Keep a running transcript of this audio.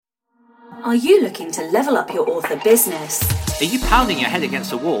Are you looking to level up your author business? Are you pounding your head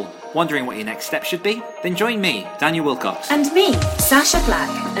against a wall, wondering what your next step should be? Then join me, Daniel Wilcox. And me, Sasha Black,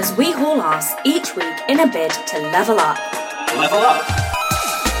 as we haul ass each week in a bid to level up. Level up!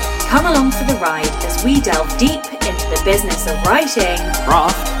 Come along for the ride as we delve deep into the business of writing,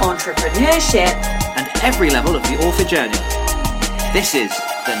 Craft, entrepreneurship, and every level of the author journey. This is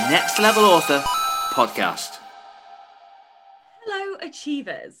the Next Level Author Podcast. Hello,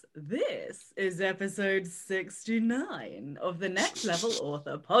 Achievers. This is episode 69 of the Next Level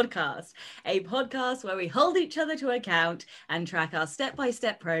Author Podcast, a podcast where we hold each other to account and track our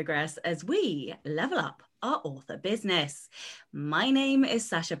step-by-step progress as we level up our author business. My name is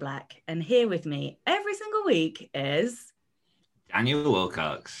Sasha Black, and here with me every single week is... Daniel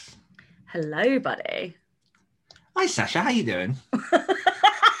Wilcox. Hello, buddy. Hi, Sasha. How you doing?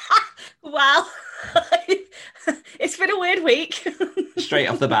 Well, it's been a weird week. Straight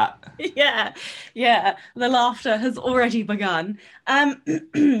off the bat. Yeah. The laughter has already begun.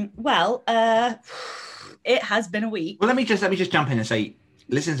 Well, it has been a week. Well, let me just jump in and say,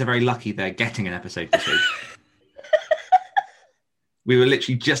 listeners are very lucky they're getting an episode this week. We were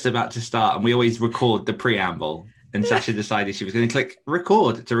literally just about to start, and we always record the preamble. And Sasha decided she was going to click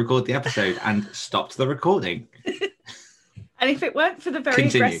record to record the episode and stopped the recording. And if it weren't for the very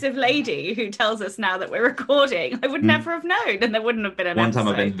aggressive lady who tells us now that we're recording, I would never have known, and there wouldn't have been an One episode. time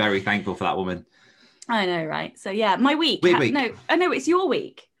I've been very thankful for that woman. I know, right? So yeah, my week. Weird week. No, I know it's your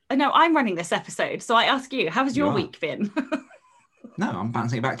week. I know I'm running this episode, so I ask you, how's your week been? No, I'm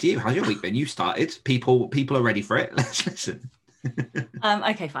bouncing it back to you. How's your week been? You started. People are ready for it. Let's listen.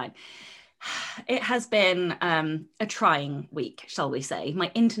 Okay, fine. It has been a trying week, shall we say. My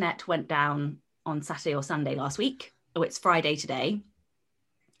internet went down on Saturday or Sunday last week. Oh, it's Friday today.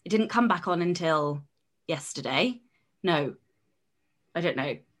 It didn't come back on until yesterday. No, I don't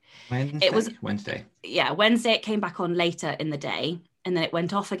know. Wednesday? It was Wednesday. Yeah, Wednesday it came back on later in the day, and then it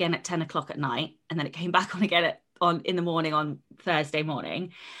went off again at 10 o'clock at night, and then it came back on again in the morning on Thursday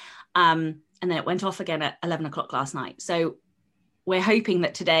morning. And then it went off again at 11 o'clock last night. So we're hoping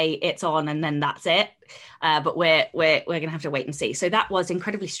that today it's on and then that's it. But we're going to have to wait and see. So that was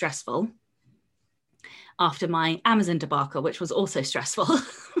incredibly stressful after my Amazon debacle, which was also stressful.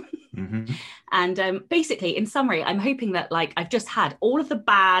 Mm-hmm. And basically, in summary, I'm hoping that I've just had all of the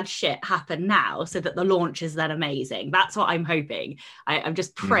bad shit happen now so that the launch is then amazing. That's what I'm hoping. I'm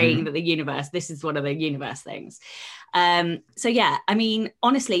just praying that the universe, this is one of the universe things. So yeah, I mean,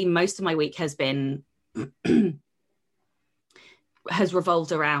 honestly, most of my week has been, has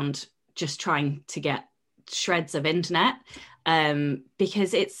revolved around just trying to get shreds of internet.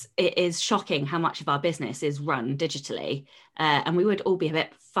 Because it is shocking how much of our business is run digitally, and we would all be a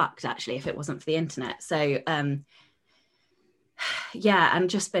bit fucked actually if it wasn't for the internet. So yeah, I've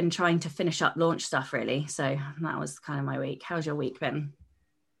just been trying to finish up launch stuff really. So that was kind of my week. How's your week been?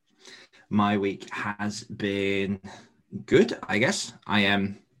 My week has been good, I guess. I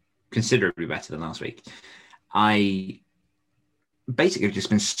am considerably better than last week. I basically have just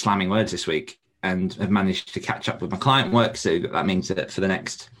been slamming words this week and have managed to catch up with my client work. So that means that for the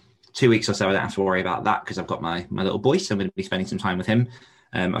next 2 weeks or so, I don't have to worry about that because I've got my little boy. So I'm going to be spending some time with him.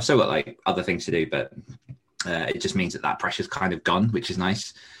 I've still got other things to do, but it just means that pressure's kind of gone, which is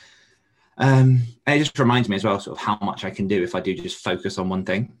nice. And it just reminds me as well sort of how much I can do if I do just focus on one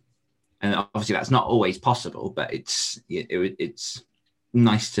thing. And obviously that's not always possible, but it's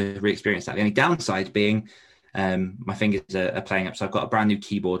nice to re-experience that. The only downside being my fingers are playing up. So I've got a brand new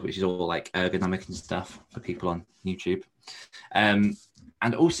keyboard, which is all ergonomic and stuff for people on YouTube. And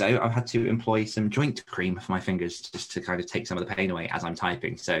also I've had to employ some joint cream for my fingers just to kind of take some of the pain away as I'm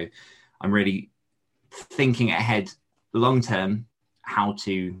typing. So I'm really thinking ahead long-term how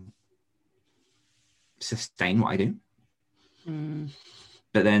to sustain what I do.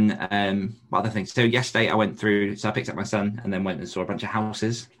 But then what other things? So yesterday I picked up my son and then went and saw a bunch of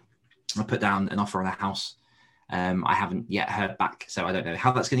houses. I put down an offer on a house. I haven't yet heard back, so I don't know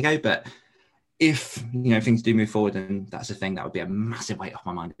how that's going to go. But if things do move forward and that's a thing, that would be a massive weight off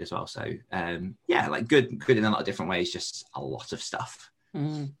my mind as well. So yeah, good in a lot of different ways. Just a lot of stuff.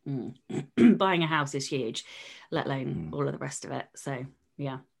 Buying a house is huge, let alone all of the rest of it. So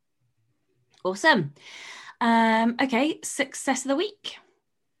yeah, awesome. Okay, success of the week.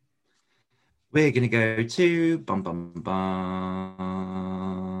 We're going to go to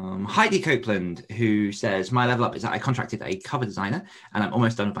Heidi Copeland, who says, my level up is that I contracted a cover designer and I'm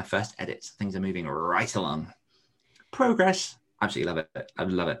almost done with my first edits. Things are moving right along. Progress. Absolutely love it. I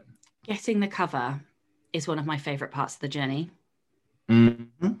love it. Getting the cover is one of my favourite parts of the journey.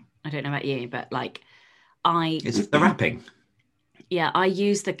 Mm-hmm. I don't know about you, but it's the wrapping. Yeah,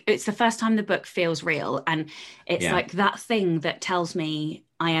 it's the first time the book feels real. And it's like that thing that tells me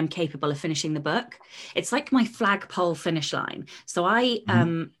I am capable of finishing the book. It's like my flagpole finish line. So I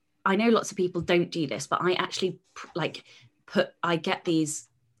know lots of people don't do this, but I actually I get these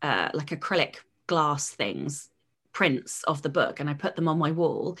like acrylic glass things, prints of the book, and I put them on my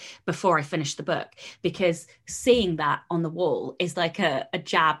wall before I finish the book, because seeing that on the wall is like a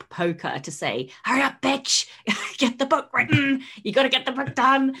jab poker to say, hurry up, bitch, get the book written, you got to get the book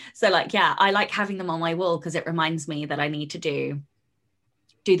done. So like, yeah, I like having them on my wall because it reminds me that I need to do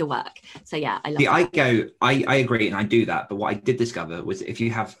the work. So yeah, I love that. I agree, and I do that, but what I did discover was if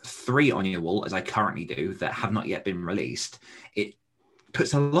you have 3 on your wall, as I currently do, that have not yet been released, it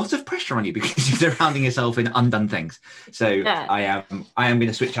puts a lot of pressure on you because you're surrounding yourself in undone things. So yeah. I am going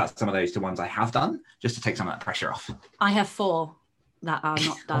to switch out some of those to ones I have done, just to take some of that pressure off. I have 4 that are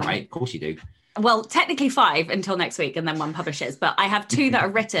not done. All right, of course you do. Well, technically 5 until next week, and then 1 publishes, but I have 2 that are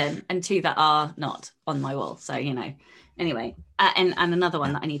written and 2 that are not on my wall. So, you know, anyway, and another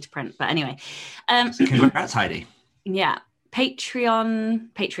one that I need to print. But anyway. So congrats, Heidi. Yeah.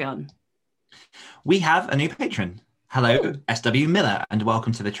 Patreon. We have a new patron. Hello, SW Miller, and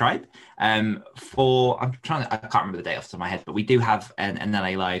welcome to the tribe. I can't remember the date off the top of my head, but we do have an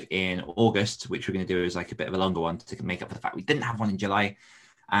LA Live in August, which we're going to do as like a bit of a longer one to make up for the fact we didn't have one in July.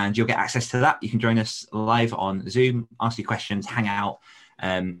 And you'll get access to that. You can join us live on Zoom, ask your questions, hang out,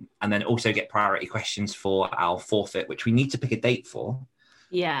 and then also get priority questions for our forfeit, which we need to pick a date for.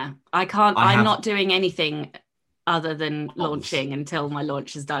 Yeah, I'm not doing anything other than launching until my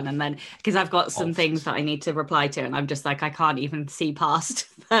launch is done, and then because I've got some things that I need to reply to, and I'm just like, I can't even see past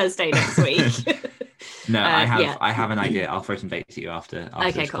Thursday next week. No, I have an idea. I'll throw some dates at you after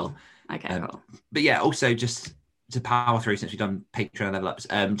okay, this cool. call. Okay, cool. But yeah, also just to power through, since we've done Patreon level ups,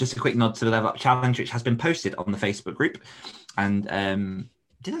 just a quick nod to the level up challenge, which has been posted on the Facebook group. And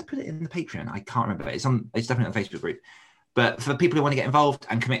did I put it in the Patreon? I can't remember. It's definitely on the Facebook group. But for people who want to get involved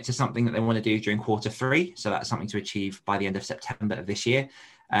and commit to something that they want to do during Q3, so that's something to achieve by the end of September of this year,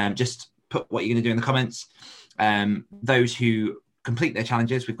 just put what you're going to do in the comments. Those who complete their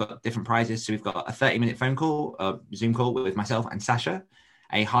challenges, we've got different prizes. So we've got a 30-minute phone call, Zoom call with myself and Sasha,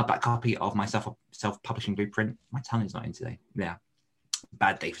 a hardback copy of my self-publishing blueprint. My tongue is not in today. Yeah,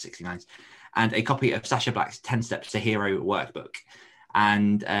 bad day for 69s. And a copy of Sasha Black's 10 Steps to Hero workbook.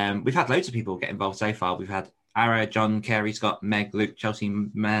 And we've had loads of people get involved so far. We've had Ara, John, Carey, Scott, Meg, Luke, Chelsea,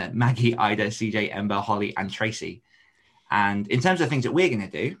 Maggie, Ida, CJ, Ember, Holly, and Tracy. And in terms of things that we're going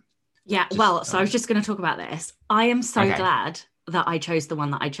to do. Yeah, so I was just going to talk about this. I am so glad that I chose the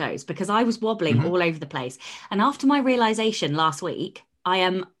one that I chose, because I was wobbling all over the place. And after my realization last week, I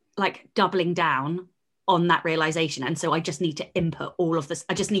am like doubling down on that realization. And so I just need to input all of this.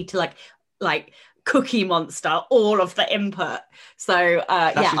 I just need to like Cookie Monster all of the input. So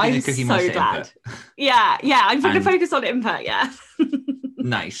I'm so glad. Yeah, I'm going to focus on input. Yeah.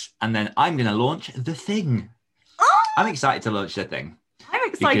 Nice. And then I'm going to launch The Thing. I'm excited to launch The Thing. I'm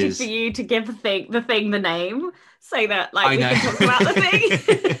excited for you to give the thing the name, so that like we can talk about The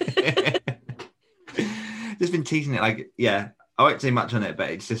Thing. Just been teasing it, like, yeah, I won't say much on it, but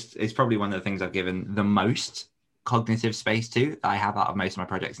it's probably one of the things I've given the most cognitive space to that I have out of most of my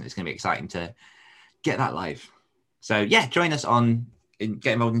projects, and it's going to be exciting to get that live. So yeah, join us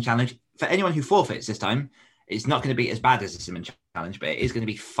get involved in the challenge. For anyone who forfeits this time, it's not going to be as bad as the Simon challenge, but it is going to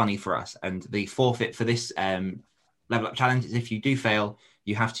be funny for us. And the forfeit for this level up challenge is if you do fail,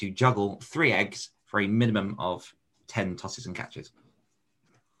 you have to juggle 3 eggs for a minimum of 10 tosses and catches.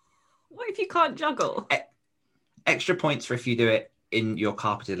 What if you can't juggle? Extra points for if you do it in your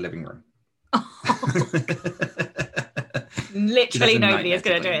carpeted living room. Literally nobody is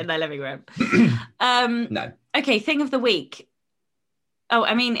going to do it in their living room. No. Okay, thing of the week. Oh,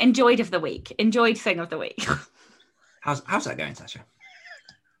 I mean, enjoyed of the week. Enjoyed thing of the week. How's that going, Sasha?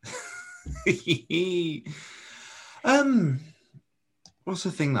 What's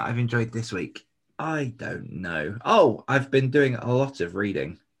the thing that I've enjoyed this week? I don't know. Oh, I've been doing a lot of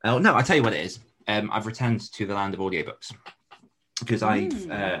reading. Oh no, I'll tell you what it is. I've returned to the land of audiobooks because I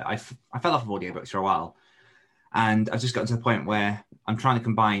fell off of audiobooks for a while, and I've just gotten to the point where I'm trying to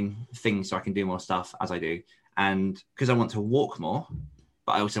combine things so I can do more stuff as I do. And because I want to walk more,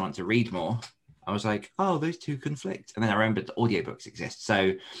 but I also want to read more, I was like, oh, those two conflict. And then I remembered that audiobooks exist.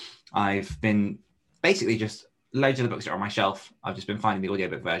 So I've been basically just loads of the books that are on my shelf. I've just been finding the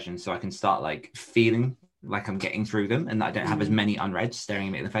audiobook version so I can start like feeling like I'm getting through them and that I don't have as many unread staring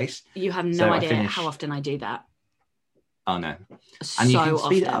at me in the face. You have no idea how often I do that. Oh no. And you can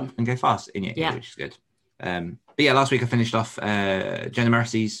speed it up and go fast in your ear, which is good. But yeah, last week I finished off Jenna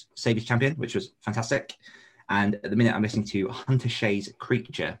Morrissey's Sabres Champion, which was fantastic. And at the minute, I'm listening to Hunter Shay's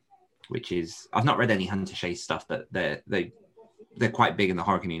Creature, which is, I've not read any Hunter Shay stuff, but they're quite big in the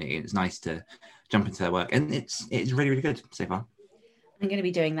horror community. It's nice to jump into their work, and it's really, really good so far. I'm going to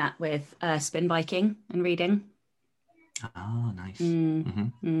be doing that with spin biking and reading. Oh, nice.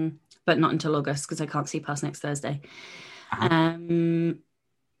 But not until August, because I can't see past next Thursday. Thing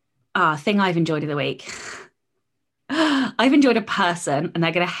I've enjoyed of the week. I've enjoyed a person, and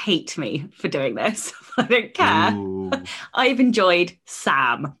they're going to hate me for doing this. I don't care. Ooh. I've enjoyed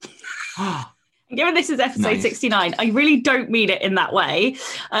Sam. Given this is episode 69, I really don't mean it in that way.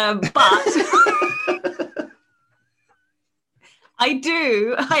 But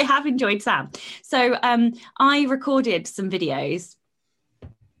I have enjoyed Sam. So I recorded some videos,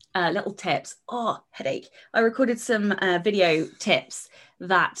 little tips. Oh, headache. I recorded some video tips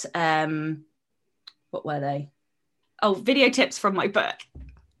that, what were they? Oh, video tips from my book.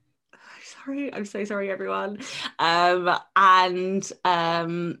 I'm so sorry, everyone.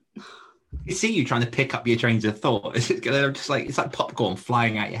 You see you trying to pick up your trains of thought. They're just like, it's like popcorn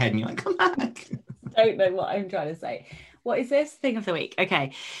flying out your head, and you're like, come back. Don't know what I'm trying to say. What is this? Thing of the week.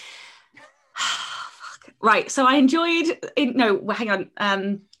 Okay. Right. So I enjoyed hang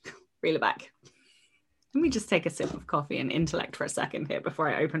on. Reel it back. Let me just take a sip of coffee and intellect for a second here before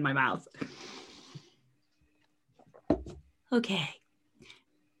I open my mouth. Okay.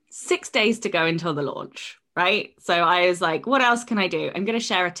 6 days to go until the launch, right? So I was like, what else can I do? I'm going to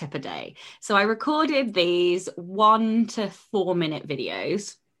share a tip a day. So I recorded these 1 to 4 minute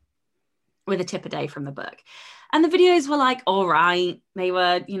videos with a tip a day from the book. And the videos were like, all right, they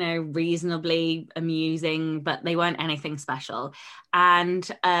were, reasonably amusing, but they weren't anything special. And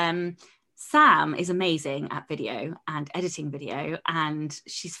Sam is amazing at video and editing video, and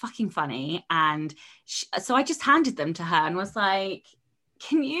she's fucking funny. And so I just handed them to her and was like,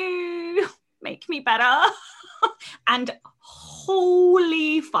 can you make me better? And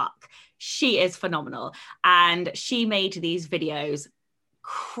holy fuck, she is phenomenal. And she made these videos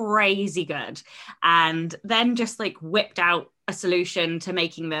crazy good, and then just like whipped out a solution to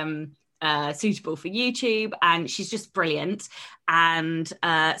making them suitable for YouTube, and she's just brilliant. And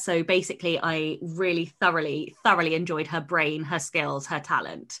so basically I really thoroughly enjoyed her brain, her skills, her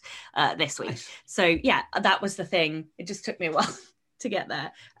talent this week. Nice. So yeah, that was the thing. It just took me a while to get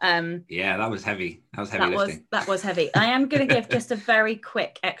there. Yeah, that was heavy. That was heavy lifting. That was heavy. I am going to give just a very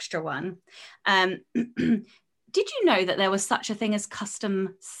quick extra one. Did you know that there was such a thing as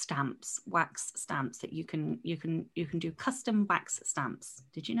custom stamps, wax stamps, that you can do custom wax stamps?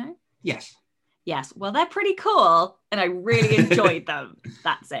 Did you know? Yes. Yes. Well, they're pretty cool, and I really enjoyed them.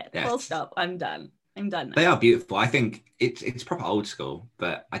 That's it. Yes. Full stop. I'm done now. They are beautiful. I think it's proper old school,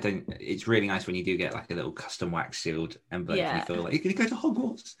 but it's really nice when you do get like a little custom wax sealed envelope, and you feel like you're going to go to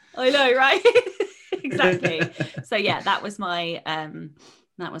Hogwarts. I know, right? Exactly. So yeah, that was my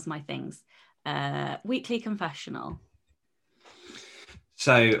things. Weekly confessional.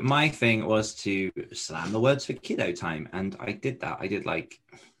 So my thing was to slam the words for kiddo time, and I did that. I did like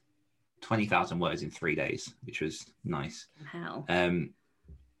 20,000 words in 3 days, which was nice. Hell.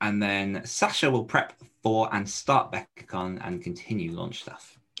 And then Sasha will prep for and start BeccaCon and continue launch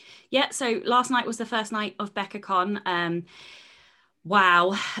stuff. Yeah, so last night was the first night of BeccaCon.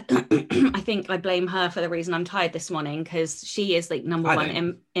 Wow. I think I blame her for the reason I'm tired this morning, because she is like number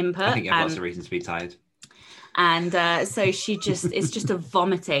one input. I think you have lots of reasons to be tired. And so it's just a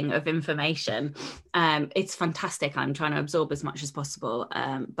vomiting of information. It's fantastic. I'm trying to absorb as much as possible.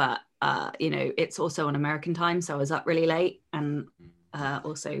 But it's also on American time, so I was up really late, and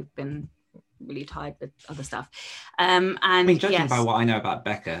also been really tired with other stuff. And I mean, judging by what I know about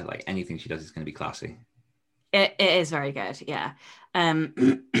Becca, like anything she does is going to be classy. It is very good, yeah.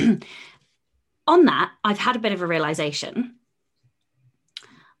 On that, I've had a bit of a realization.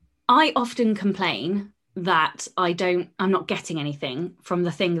 I often complain that I'm not getting anything from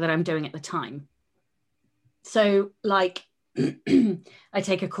the thing that I'm doing at the time. So like I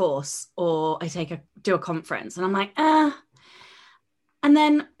take a course, or I do a conference, and I'm like, and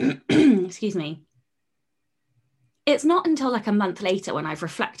then, excuse me, it's not until like a month later when I've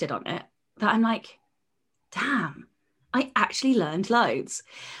reflected on it that I'm like, damn, I actually learned loads.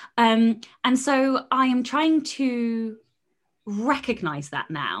 And so I am trying to recognize that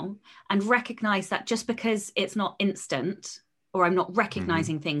now, and recognize that just because it's not instant, or I'm not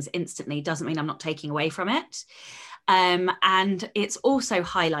recognizing things instantly, doesn't mean I'm not taking away from it. And it's also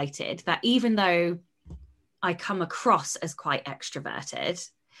highlighted that even though I come across as quite extroverted,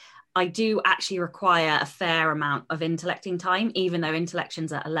 I do actually require a fair amount of intellecting time, even though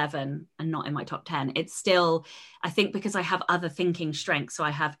intellection's at 11 and not in my top 10. It's still, I think, because I have other thinking strengths. So I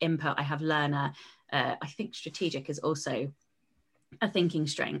have input, I have learner, I think strategic is also a thinking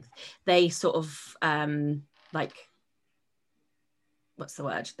strength. They sort of like, what's the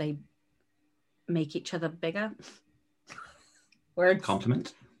word? They make each other bigger. Words.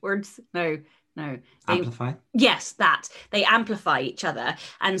 Compliment. Words. No. Amplify. Yes, that. They amplify each other.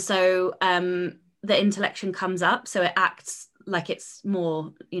 And so the intellection comes up. So it acts like it's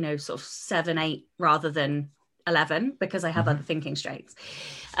more, sort of 7, 8 rather than 11, because I have other thinking strengths.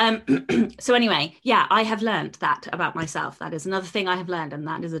 So anyway, yeah, I have learned that about myself. That is another thing I have learned, and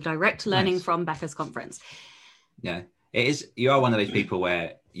that is a direct learning from Becca's conference. Yeah, it is. You are one of those people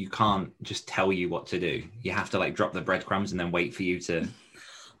where you can't just tell you what to do. You have to like drop the breadcrumbs and then wait for you to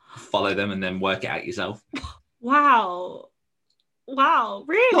follow them and then work it out yourself. Wow,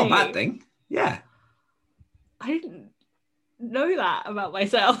 really? Not a bad thing. Yeah. I didn't know that about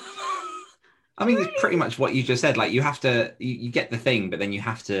myself. I mean, it's pretty much what you just said. Like, you have to, you get the thing, but then you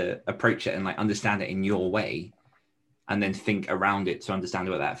have to approach it and like understand it in your way, and then think around it to understand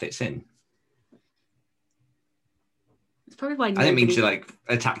where that fits in. It's probably why I didn't mean to like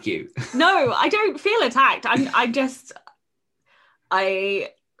attack you. No, I don't feel attacked. I don't know.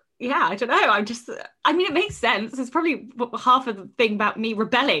 I mean, it makes sense. It's probably half of the thing about me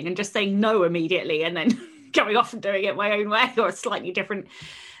rebelling and just saying no immediately and then going off and doing it my own way, or a slightly different.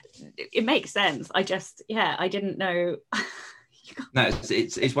 It makes sense. I didn't know. No,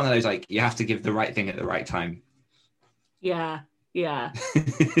 it's one of those, like, you have to give the right thing at the right time. Yeah.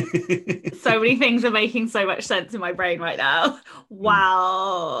 So many things are making so much sense in my brain right now.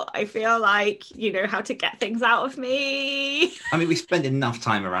 Wow. I feel like you know how to get things out of me. I mean, we spend enough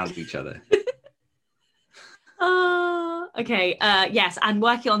time around each other. Okay. Yes, and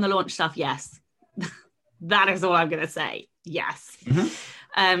working on the launch stuff. Yes. That is all I'm going to say. Yes.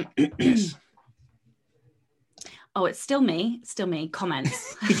 Yes. Oh, it's still me.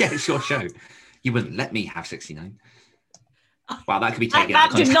 Comments. Yeah, it's your show. You wouldn't let me have 69. Wow, that could be taken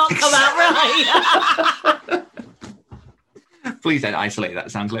that out of did not come out right. Please don't isolate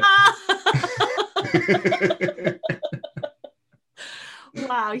that sound clip.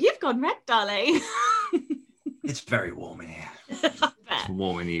 Wow, you've gone red, darling. It's very warm in here. It's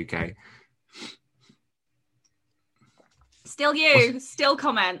warm in the UK. Still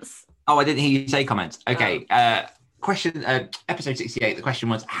comments. Oh, I didn't hear you say comments. Okay. Question, episode 68. The question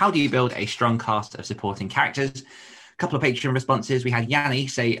was, how do you build a strong cast of supporting characters? A couple of Patreon responses. We had Yanni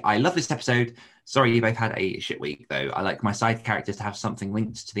say, I love this episode. Sorry, you both had a shit week, though. I like my side characters to have something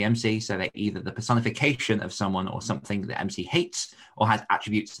linked to the MC, so they're either the personification of someone or something the MC hates, or has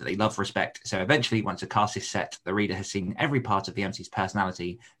attributes that they love, respect. So eventually, once a cast is set, the reader has seen every part of the MC's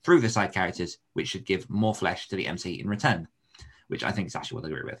personality through the side characters, which should give more flesh to the MC in return, which I think Sasha will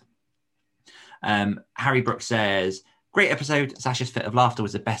agree with. Harry Brooks says, great episode. Sasha's fit of laughter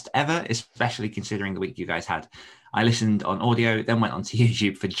was the best ever, especially considering the week you guys had. I listened on audio, then went onto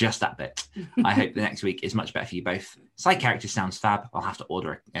YouTube for just that bit. I hope the next week is much better for you both. Side characters sounds fab. I'll have to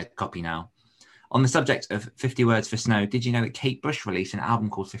order a copy now. On the subject of 50 Words for Snow, did you know that Kate Bush released an album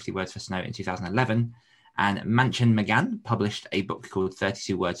called 50 Words for Snow in 2011? And Manchon McGann published a book called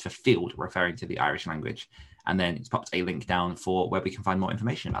 32 Words for Field, referring to the Irish language. And then it's popped a link down for where we can find more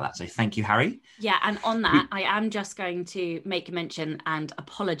information about that. So thank you, Harry. Yeah, and on that, I am just going to make a mention and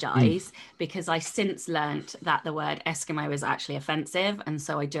apologise because I since learnt that the word Eskimo is actually offensive. And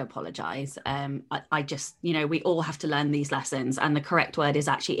so I do apologise. I just, we all have to learn these lessons, and the correct word is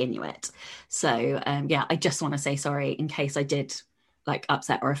actually Inuit. So, I just want to say sorry in case I did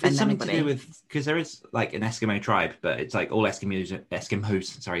upset or offend anybody. It's something to do with, because there is like an Eskimo tribe, but it's like all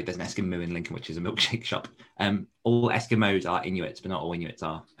Eskimos, sorry, there's an Eskimo in Lincoln, which is a milkshake shop. All Eskimos are Inuits, but not all Inuits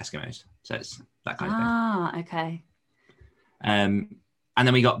are Eskimos. So it's that kind of thing. Ah, okay. And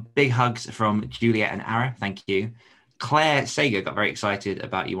then we got big hugs from Juliet and Ara. Thank you. Claire Sager got very excited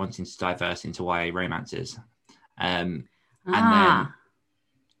about you wanting to diverse into YA romances. And then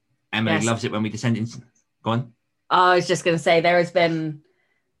Emily loves it when we descend into... Go on. I was just going to say, there has been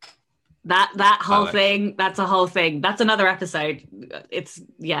that whole thing. That's a whole thing. That's another episode. It's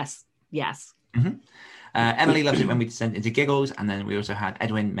yes. Mm-hmm. Emily loves it when we descend into giggles. And then we also had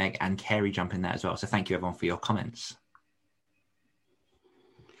Edwin, Meg and Carey jump in there as well. So thank you everyone for your comments.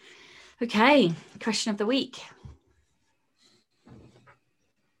 Okay. Question of the week.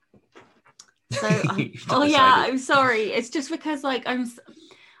 So, I'm sorry. It's just because I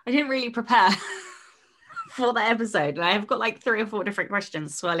didn't really prepare for the episode, and I've got 3 or 4 different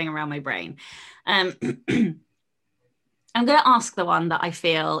questions swirling around my brain. I'm going to ask the one that I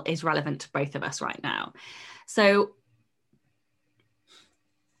feel is relevant to both of us right now. So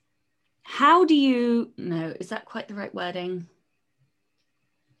how do you is that quite the right wording?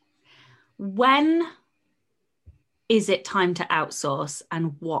 When is it time to outsource,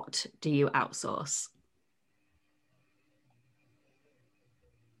 and what do you outsource?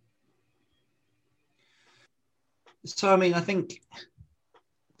 So, I mean, I think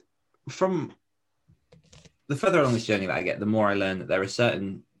from the further along this journey that I get, the more I learn that there are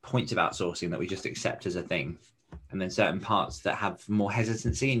certain points of outsourcing that we just accept as a thing, and then certain parts that have more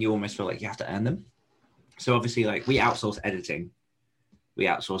hesitancy and you almost feel like you have to earn them. So obviously, like, we outsource editing, we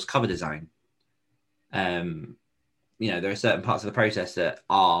outsource cover design. There are certain parts of the process that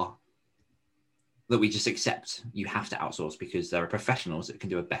we just accept you have to outsource because there are professionals that can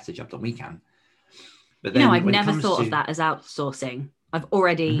do a better job than we can. But then I've never thought of that as outsourcing. I've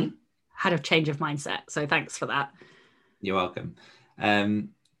already had a change of mindset. So thanks for that. You're welcome.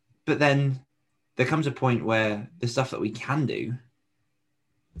 But then there comes a point where the stuff that we can do,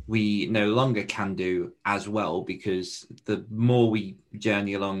 we no longer can do as well, because the more we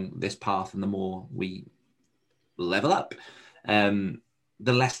journey along this path and the more we level up, the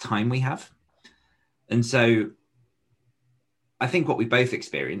less time we have. And so I think what we both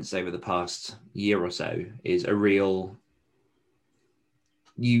experienced over the past year or so is a real,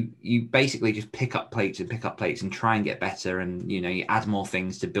 you basically just pick up plates and try and get better. And, you add more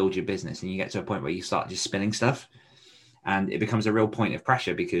things to build your business, and you get to a point where you start just spinning stuff, and it becomes a real point of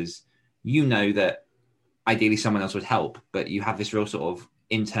pressure because that ideally someone else would help, but you have this real sort of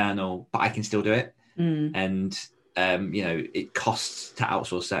internal, but I can still do it. And, it costs to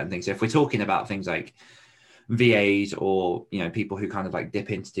outsource certain things. So if we're talking about things like VAs or, people who kind of like dip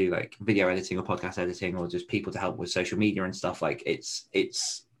into do like video editing or podcast editing, or just people to help with social media and stuff, like I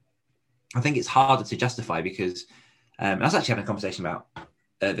think it's harder to justify because I was actually having a conversation about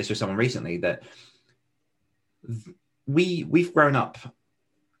this with someone recently, that we've grown up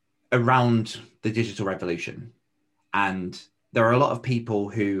around the digital revolution, and there are a lot of people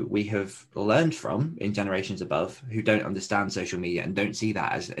who we have learned from in generations above who don't understand social media and don't see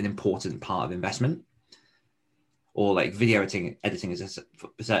that as an important part of investment, or like video editing is a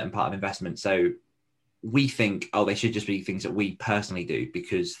certain part of investment. So we think, they should just be things that we personally do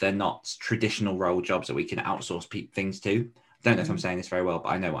because they're not traditional role jobs that we can outsource things to. I don't know if I'm saying this very well, but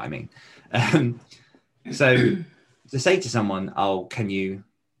I know what I mean. So to say to someone, can you,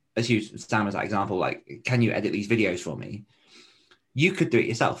 let's use Sam as that example, like, can you edit these videos for me? You could do it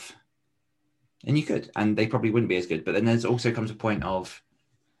yourself, and you could, and they probably wouldn't be as good. But then there's also comes a point of,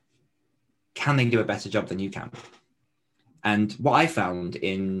 can they do a better job than you can? And what I found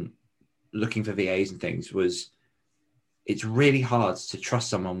in looking for VAs and things was, it's really hard to trust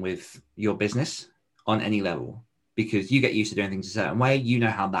someone with your business on any level, because you get used to doing things a certain way. You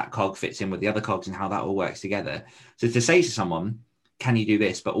know how that cog fits in with the other cogs and how that all works together. So to say to someone, can you do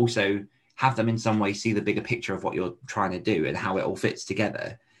this, but also have them in some way see the bigger picture of what you're trying to do and how it all fits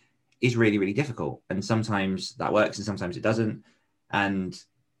together, is really, really difficult. And sometimes that works and sometimes it doesn't. And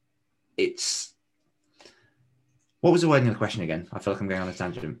what was the wording of the question again? I feel like I'm going on a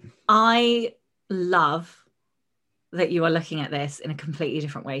tangent. I love that you are looking at this in a completely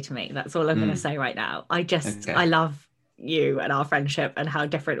different way to me. That's all I'm going to say right now. I love you and our friendship and how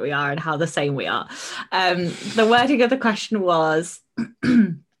different we are and how the same we are. The wording of the question was,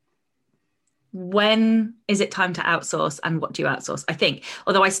 when is it time to outsource and what do you outsource? I think,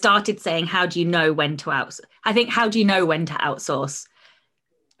 although I started saying, how do you know when to outsource? I think, how do you know when to outsource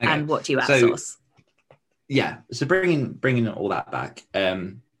and what do you outsource? So bringing all that back,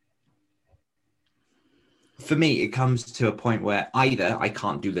 for me, it comes to a point where either I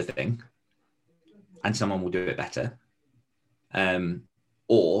can't do the thing and someone will do it better,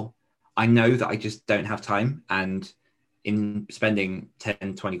 or I know that I just don't have time, and in spending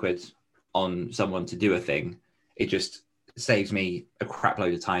 10, 20 quid on someone to do a thing, it just saves me a crap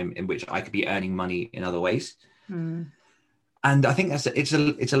load of time in which I could be earning money in other ways. And I think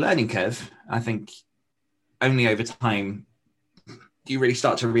it's a learning curve. I think only over time do you really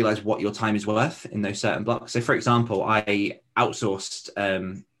start to realize what your time is worth in those certain blocks. So for example, I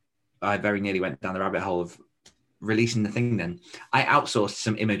outsourced, I very nearly went down the rabbit hole of releasing the thing. Then I outsourced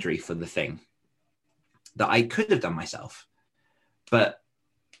some imagery for the thing that I could have done myself, but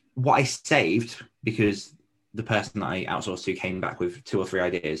what I saved, because the person that I outsourced to came back with 2 or 3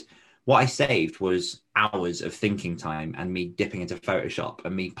 ideas, what I saved was hours of thinking time and me dipping into Photoshop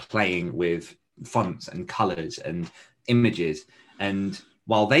and me playing with fonts and colors and images. And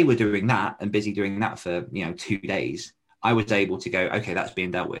while they were doing that and busy doing that for 2 days, I was able to go, okay, that's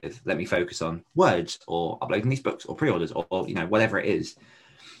being dealt with. Let me focus on words or uploading these books or pre-orders or whatever it is.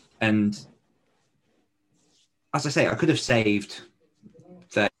 And as I say, I could have saved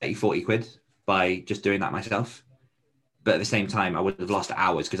 30, 40 quid by just doing that myself. but at the same time, I would have lost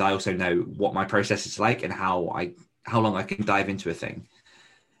hours because I also know what my process is like and how long I can dive into a thing.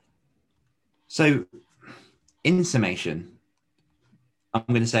 So in summation, I'm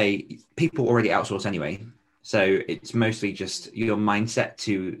going to say people already outsource anyway. So it's mostly just your mindset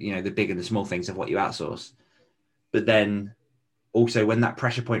to, the big and the small things of what you outsource. But then also when that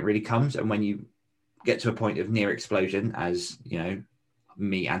pressure point really comes and when you get to a point of near explosion, as,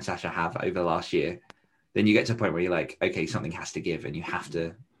 me and Sasha have over the last year, then you get to a point where you're like, okay, something has to give and you have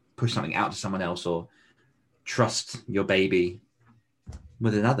to push something out to someone else or trust your baby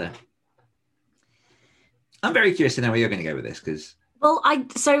with another. I'm very curious to know where you're going to go with this because... Well,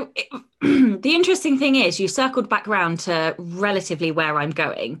 the interesting thing is you circled back around to relatively where I'm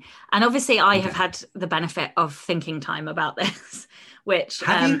going. And obviously I have had the benefit of thinking time about this, which,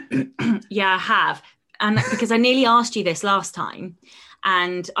 have you? Yeah, I have. And because I nearly asked you this last time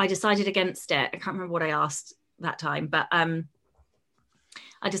and I decided against it. I can't remember what I asked that time, but I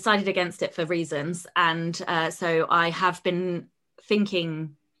decided against it for reasons. And so I have been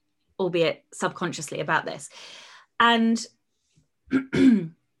thinking, albeit subconsciously, about this. And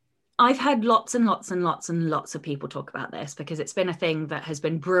I've had lots and lots and lots and lots of people talk about this because it's been a thing that has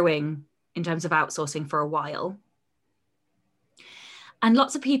been brewing in terms of outsourcing for a while. And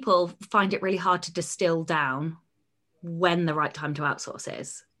lots of people find it really hard to distill down when the right time to outsource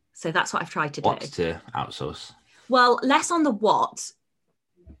is. So that's what I've tried to do. What to outsource? Well, less on the what.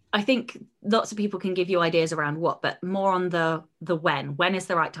 I think lots of people can give you ideas around what, but more on the when. When is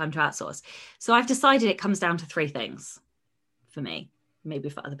the right time to outsource? So I've decided it comes down to 3 things. For me, maybe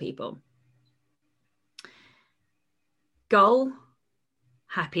for other people. Goal,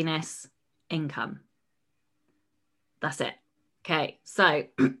 happiness, income. That's it. Okay, so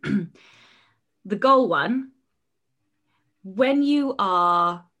the goal one, when you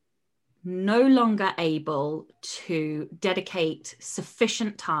are no longer able to dedicate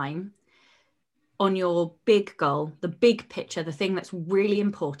sufficient time on your big goal, the big picture, the thing that's really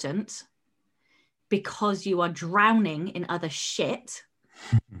important, because you are drowning in other shit,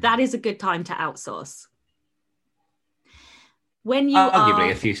 that is a good time to outsource. When you arguably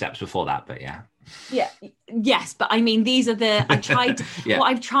a few steps before that, but yeah. Yeah, yes, but I mean, these are what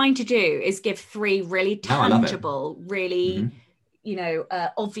I'm trying to do is give 3 really tangible, really,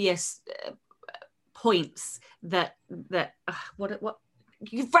 obvious points that what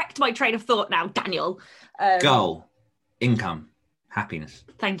you've wrecked my train of thought now, Daniel. Goal, income, happiness.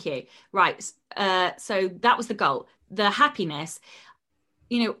 Thank you. Right. So that was the goal. The happiness,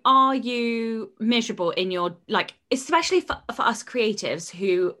 are you miserable in your, especially for us creatives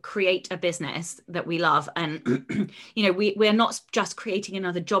who create a business that we love and, we're not just creating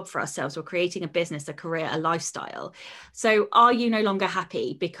another job for ourselves, we're creating a business, a career, a lifestyle. So are you no longer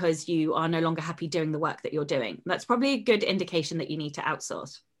happy because you are no longer happy doing the work that you're doing? That's probably a good indication that you need to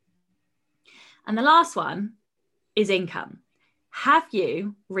outsource. And the last one is income. Have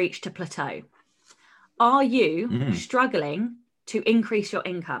you reached a plateau? Are you struggling to increase your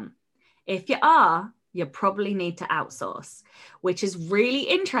income? If you are, you probably need to outsource, which is really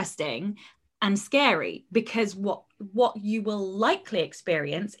interesting and scary because what you will likely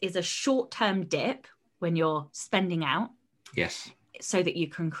experience is a short-term dip when you're spending out. Yes. So that you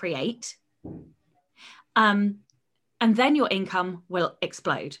can create. And then your income will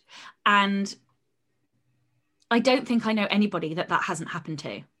explode. And I don't think I know anybody that hasn't happened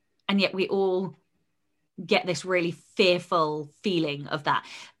to. And yet we all get this really fearful feeling of that.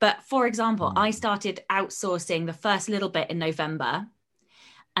 But for example, I started outsourcing the first little bit in November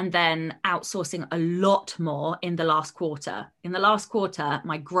and then outsourcing a lot more in the last quarter. In the last quarter,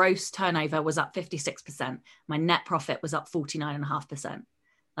 my gross turnover was up 56%. My net profit was up 49.5%.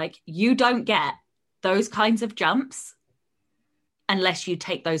 You don't get those kinds of jumps unless you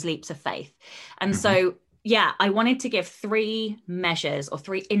take those leaps of faith. And so yeah, I wanted to give 3 measures or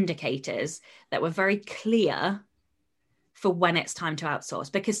 3 indicators that were very clear for when it's time to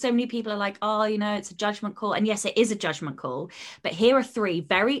outsource, because so many people are like, oh, it's a judgment call. And yes, it is a judgment call. But here are 3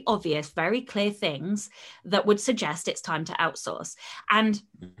 very obvious, very clear things that would suggest it's time to outsource. And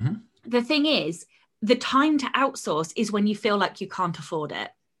the thing is, the time to outsource is when you feel like you can't afford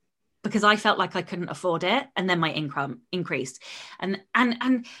it. Because I felt like I couldn't afford it, and then my income increased, and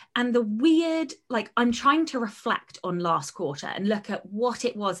the weird, I'm trying to reflect on last quarter and look at what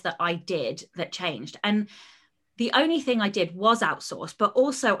it was that I did that changed, and the only thing I did was outsource. But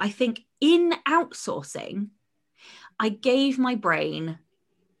also, I think in outsourcing, I gave my brain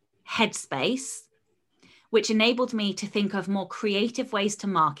headspace, which enabled me to think of more creative ways to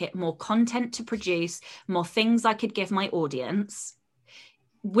market, more content to produce, more things I could give my audience,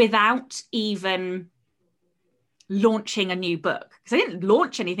 without even launching a new book, because I didn't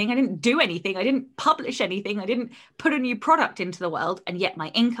launch anything, I didn't do anything, I didn't publish anything, I didn't put a new product into the world, and yet my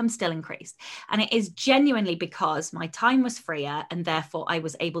income still increased. And it is genuinely because my time was freer, and therefore I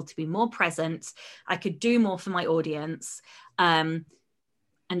was able to be more present. I could do more for my audience, and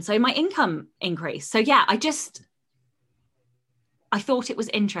so my income increased. So yeah, I thought it was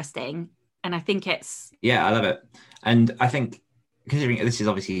interesting, and I think it's I love it. And I think, considering this is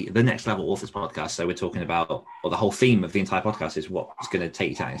obviously the Next Level Authors podcast, so we're talking about, or the whole theme of the entire podcast is what's going to take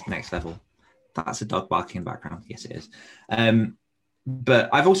you to that next level. That's a dog barking in the background. Yes, it is. But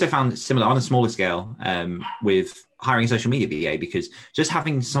I've also found similar on a smaller scale with hiring a social media VA, because just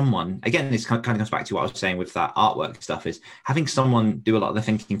having someone, again, this kind of comes back to what I was saying with that artwork stuff, is having someone do a lot of the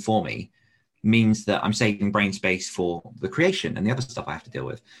thinking for me means that I'm saving brain space for the creation and the other stuff I have to deal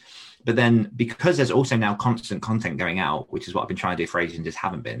with. But then, because there's also now constant content going out, which is what I've been trying to do for ages and just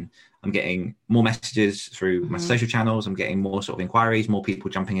haven't been, I'm getting more messages through my social channels. I'm getting more sort of inquiries, more people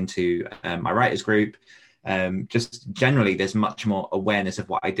jumping into my writers group. Just generally, there's much more awareness of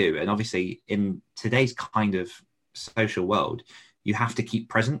what I do. And obviously, in today's kind of social world, you have to keep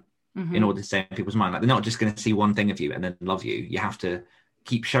present in order to stay in people's mind. Like, they're not just going to see one thing of you and then love you. You have to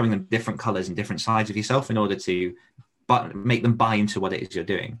keep showing them different colors and different sides of yourself in order to make them buy into what it is you're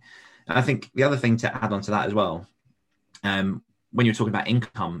doing. And I think the other thing to add on to that as well, when you're talking about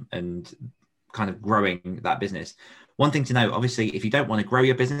income and kind of growing that business, one thing to know, obviously, if you don't want to grow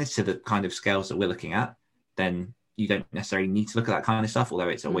your business to the kind of scales that we're looking at, then you don't necessarily need to look at that kind of stuff, although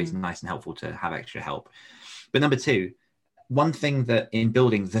it's always nice and helpful to have extra help. But number two, one thing that in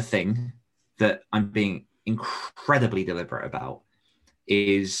building the thing that I'm being incredibly deliberate about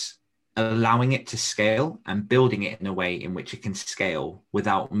is allowing it to scale and building it in a way in which it can scale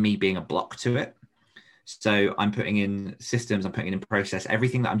without me being a block to it. So I'm putting in systems, I'm putting in process,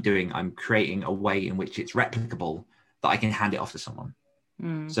 everything that I'm doing, I'm creating a way in which it's replicable, that I can hand it off to someone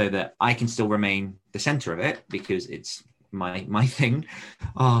so that I can still remain the center of it, because it's my thing.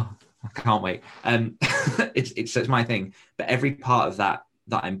 Oh, I can't wait. It's my thing. But every part of that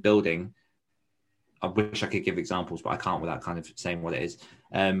I'm building, I wish I could give examples, but I can't without kind of saying what it is.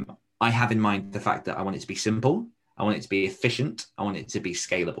 I have in mind the fact that I want it to be simple, I want it to be efficient, I want it to be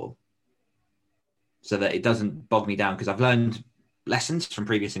scalable, so that it doesn't bog me down, because I've learned lessons from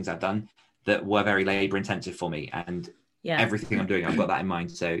previous things I've done that were very labor intensive for me, and everything I'm doing, I've got that in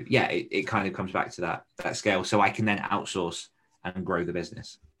mind. So yeah, it kind of comes back to that scale, so I can then outsource and grow the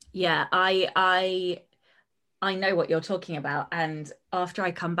business. Yeah, I know what you're talking about. And after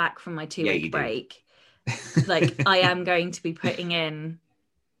I come back from my 2-week break, like I am going to be putting in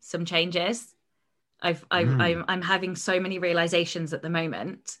some changes. I'm having so many realizations at the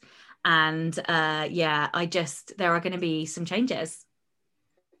moment, and there are going to be some changes.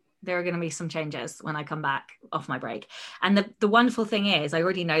 There are going to be some changes when I come back off my break. And the wonderful thing is, I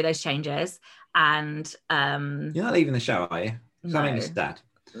already know those changes. And you're not leaving the show, are you? Does that make me sad?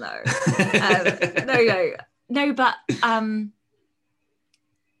 No. No, but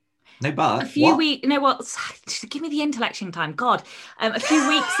no, but a few weeks. No, what? Give me the intellectual time. God, a few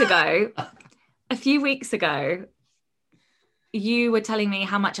weeks ago, you were telling me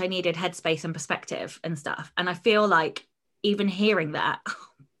how much I needed headspace and perspective and stuff, and I feel like even hearing that, oh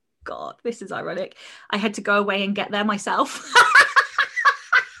God, this is ironic. I had to go away and get there myself.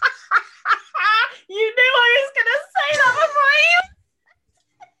 You knew I was going to say that before you.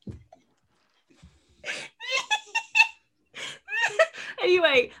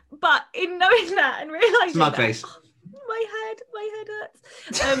 Anyway, but in knowing that and realising Smug face. My head hurts.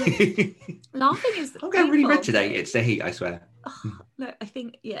 Laughing is I'm getting really red today. It's the heat, I swear. Oh, no, I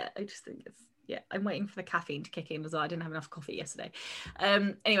just think it's, I'm waiting for the caffeine to kick in as well. I didn't have enough coffee yesterday.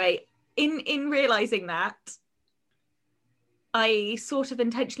 Anyway, in realising that, I sort of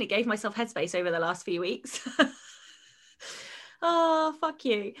intentionally gave myself headspace over the last few weeks. Oh, fuck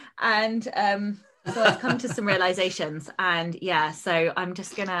you. And so I've come to some realizations, and so I'm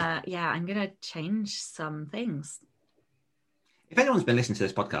just gonna change some things. If anyone's been listening to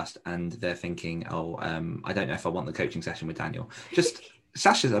this podcast and they're thinking, I don't know if I want the coaching session with Daniel, just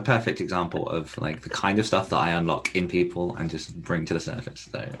Sasha's a perfect example of like the kind of stuff that I unlock in people and just bring to the surface.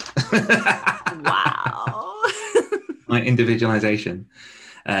 So wow. My individualization.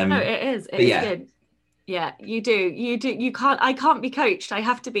 No, it is. It is good. Yeah, you do. I can't be coached. I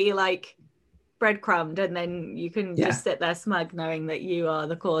have to be like breadcrumbed, and then you can just sit there smug knowing that you are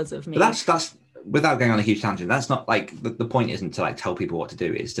the cause of me. But that's without going on a huge tangent. That's not like the point isn't to like tell people what to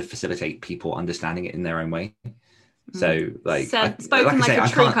do. It's to facilitate people understanding it in their own way. So like spoken like a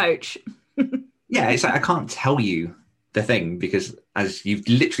true coach. Yeah, it's like I can't tell you the thing, because as you've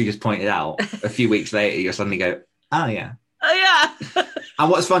literally just pointed out, a few weeks later you'll suddenly go, Oh, yeah. Oh, yeah. And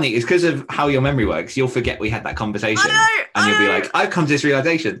what's funny is because of how your memory works, you'll forget we had that conversation. And you'll be like, I've come to this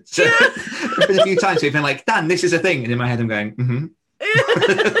realization. So there's been a few times we've been like, Dan, this is a thing. And in my head, I'm going, mm-hmm.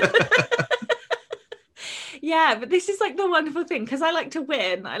 Yeah, but this is like the wonderful thing because I like to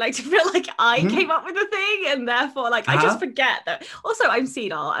win. I like to feel like I came up with the thing, and therefore, like, I just forget that. Also, I'm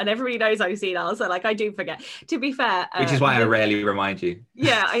senile, and everybody knows I'm senile, so like I do forget. To be fair, which is why I rarely remind you.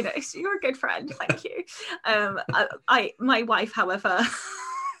 Yeah, I know. You're a good friend. Thank you. My wife, however,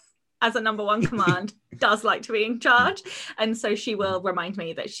 as a number one command, does like to be in charge, and so she will remind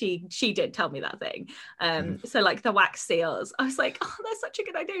me that she did tell me that thing. So like the wax seals, I was like, oh, that's such a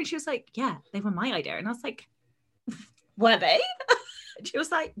good idea, and she was like, yeah, they were my idea, and I was like, were they? And she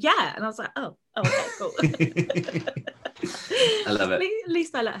was like, yeah, and I was like, oh, okay, cool. I love it. At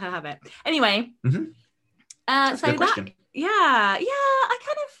least I let her have it. Anyway, so that, question. I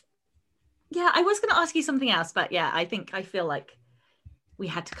was going to ask you something else, but yeah, I feel like we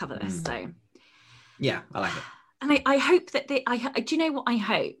had to cover this. So yeah, I like it. And I hope that do you know what I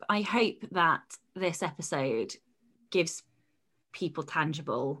hope? I hope that this episode gives people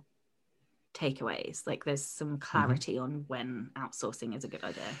tangible takeaways. Like there's some clarity on when outsourcing is a good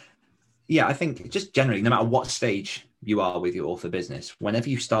idea. Yeah, I think just generally, no matter what stage you are with your author business, whenever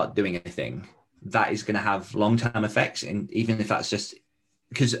you start doing anything, that is going to have long-term effects. And even if that's just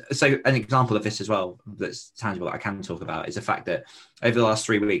because, so an example of this as well, that's tangible that I can talk about is the fact that over the last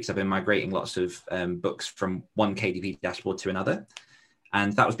 3 weeks, I've been migrating lots of books from one KDP dashboard to another.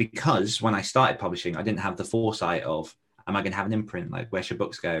 And that was because when I started publishing, I didn't have the foresight of, am I going to have an imprint? Like, where should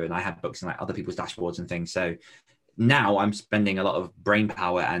books go? And I had books in like other people's dashboards and things. So now I'm spending a lot of brain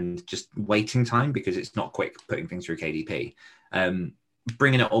power and just waiting time because it's not quick putting things through KDP,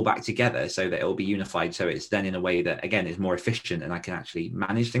 bringing it all back together so that it will be unified. So it's then in a way that, again, is more efficient and I can actually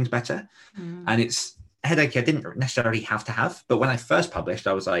manage things better. And it's a headache I didn't necessarily have to have. But when I first published,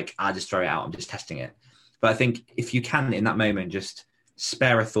 I was like, I'll just throw it out. I'm just testing it. But I think if you can, in that moment, just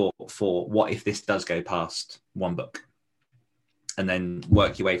spare a thought for what if this does go past one book, and then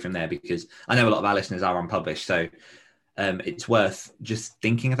work your way from there, because I know a lot of our listeners are unpublished. So it's worth just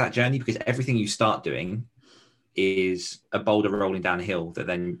thinking of that journey, because everything you start doing is a boulder rolling downhill that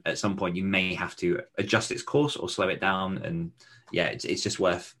then at some point you may have to adjust its course or slow it down. And yeah, it's just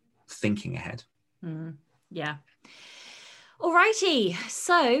worth thinking ahead. Yeah. Alrighty.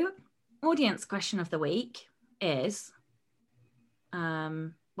 So audience question of the week is,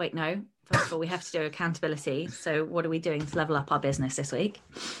 wait, no. First of all, we have to do accountability. So what are we doing to level up our business this week?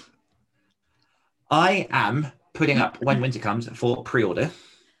 I am putting up When Winter Comes for pre-order.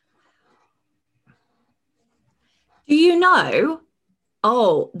 Do you know?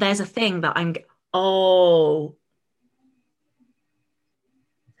 Oh, there's a thing that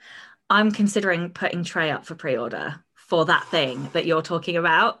I'm considering putting Trey up for pre-order for that thing that you're talking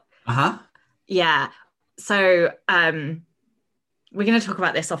about. Yeah. So we're going to talk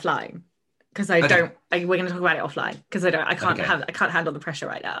about this offline. Because we're going to talk about it offline because I can't handle the pressure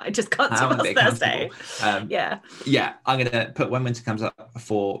right now. I just can't do it Thursday. Yeah, I'm going to put When Winter Comes up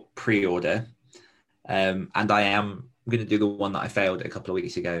for pre-order, and I am going to do the one that I failed a couple of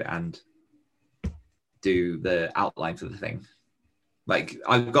weeks ago and do the outline for the thing. Like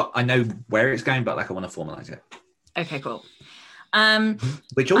I know where it's going, but like I want to formalize it. Okay, cool.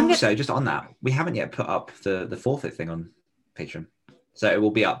 Which also, just on that, we haven't yet put up the forfeit thing on Patreon. So it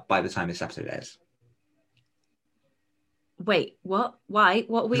will be up by the time this episode airs. Wait, what? Why?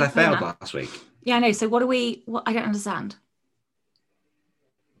 What we? Because I failed last week. Yeah, I know. So what are we? What? I don't understand.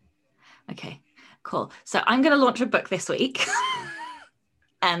 Okay, cool. So I'm going to launch a book this week,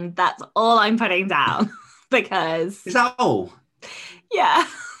 and that's all I'm putting down because. Is that all? Yeah.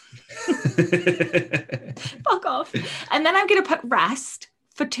 Fuck off. And then I'm going to put rest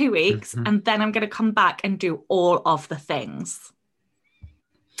for 2 weeks, and then I'm going to come back and do all of the things.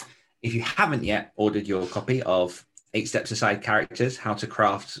 If you haven't yet ordered your copy of 8 Steps Aside Characters, How to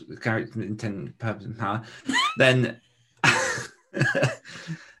Craft Character Intent, Purpose and Power, then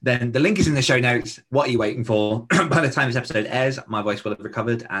then the link is in the show notes. What are you waiting for? By the time this episode airs, my voice will have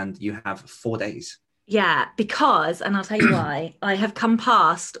recovered and you have 4 days. Yeah, because, and I'll tell you why, I have come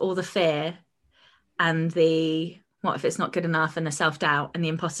past all the fear and the what if it's not good enough and the self-doubt and the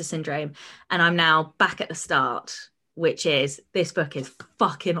imposter syndrome. And I'm now back at the start, which is this book is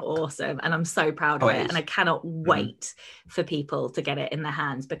fucking awesome. And I'm so proud of it. And I cannot wait for people to get it in their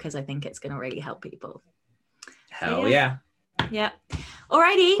hands because I think it's going to really help people. Hell yeah. Yeah.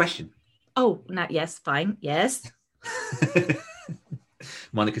 Alrighty. Question. Oh, no. Yes. Fine. Yes.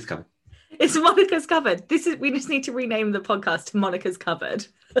 Monica's Cupboard. It's Monica's Cupboard. We just need to rename the podcast to Monica's Cupboard.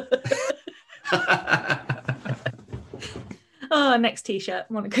 Oh, next t-shirt,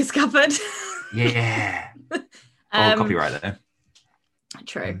 Monica's cupboard. Yeah. Copyright there.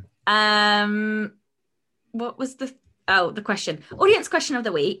 True. What was the question? Audience question of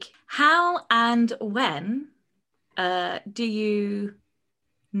the week. How and when do you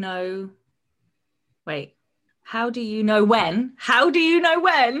know? Wait. How do you know when? How do you know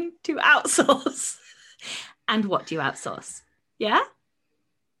when to outsource? And what do you outsource? Yeah.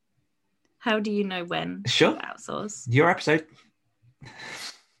 How do you know when Sure. to outsource? Your episode.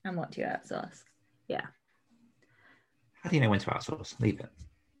 And what do you outsource? Yeah. How do you know when to outsource? Leave it.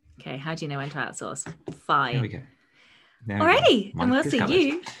 Okay. How do you know when to outsource? Fine. There we go. Alrighty, and we'll Monica's see covered.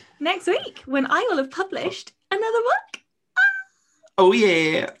 you next week when I will have published another book. Oh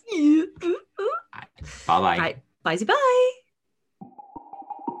yeah. Bye bye. Right, bye.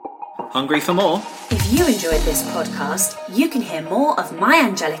 Hungry for more? If you enjoyed this podcast, you can hear more of my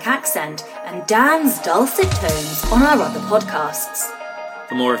angelic accent and Dan's dulcet tones on our other podcasts.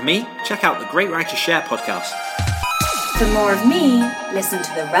 For more of me, check out the Great Writers Share podcast. For more of me, listen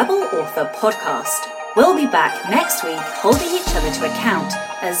to the Rebel Author podcast. We'll be back next week holding each other to account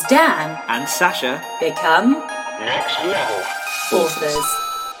as Dan And Sasha. become Next level. authors.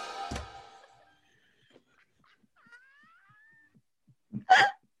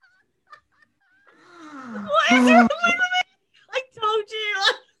 What is your point of it? I told you.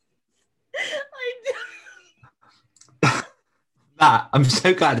 I'm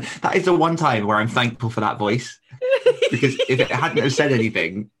so glad. That is the one time where I'm thankful for that voice. Because if it hadn't have said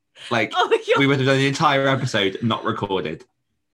anything, like Oh, we would have done the entire episode not recorded.